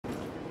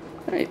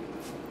Right.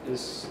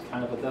 is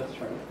kind of a death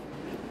trap.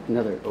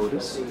 Another Let's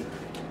OTIS. see.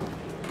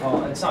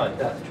 Well, it's not a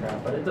death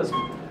trap, but it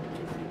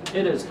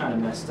is kind of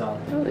messed up.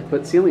 Oh, they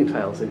put ceiling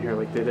tiles in here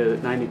like they did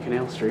at 90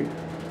 Canal Street,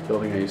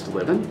 building I used to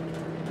live in,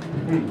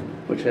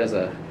 which has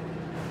a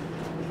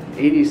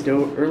early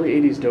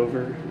 80s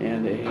Dover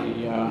and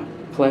a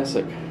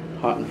classic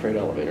hot and freight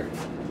elevator.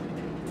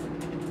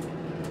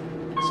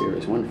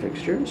 Series 1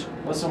 fixtures.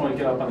 Listen when we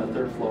get up on the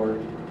 3rd floor.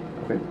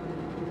 Okay.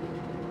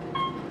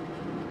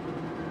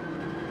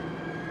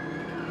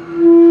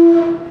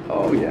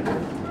 Oh yeah.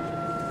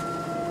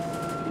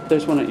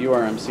 There's one at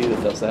URMC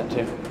that does that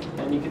too.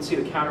 And you can see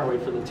the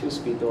counterweight for the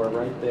 2-speed door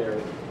right there.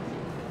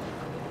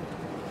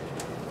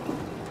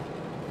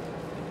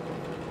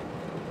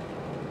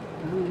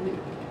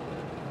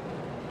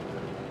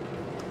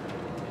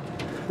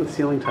 The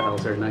ceiling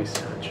tiles are a nice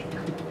touch.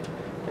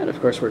 And of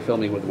course we're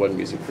filming with one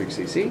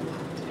musicfreakcc.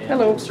 And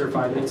Hello. Sir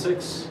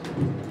 586.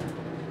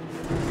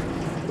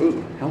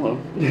 Ooh, hello.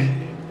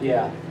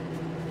 Yeah.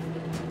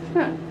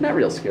 Not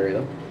real scary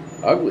though.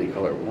 Ugly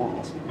colored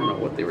walls. I don't know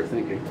what they were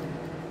thinking.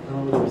 I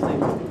don't know what they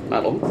were thinking.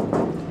 Metal.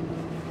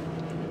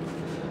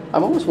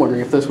 I'm almost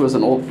wondering if this was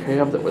an old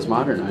cab that was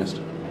modernized.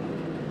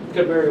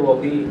 Could very well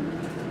be.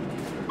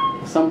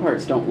 Some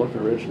parts don't look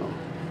original.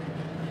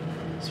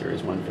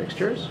 Series 1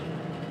 fixtures.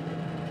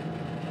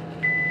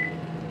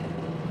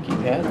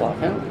 Keypad,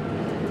 lockout.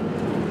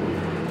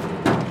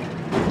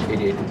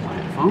 88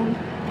 compliant phone.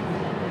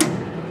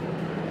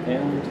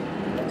 And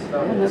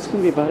That's going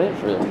to be about it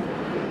for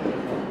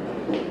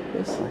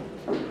this thing.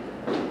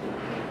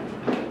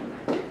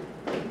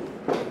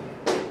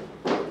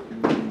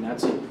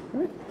 that's it. All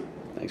right.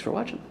 Thanks for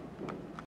watching.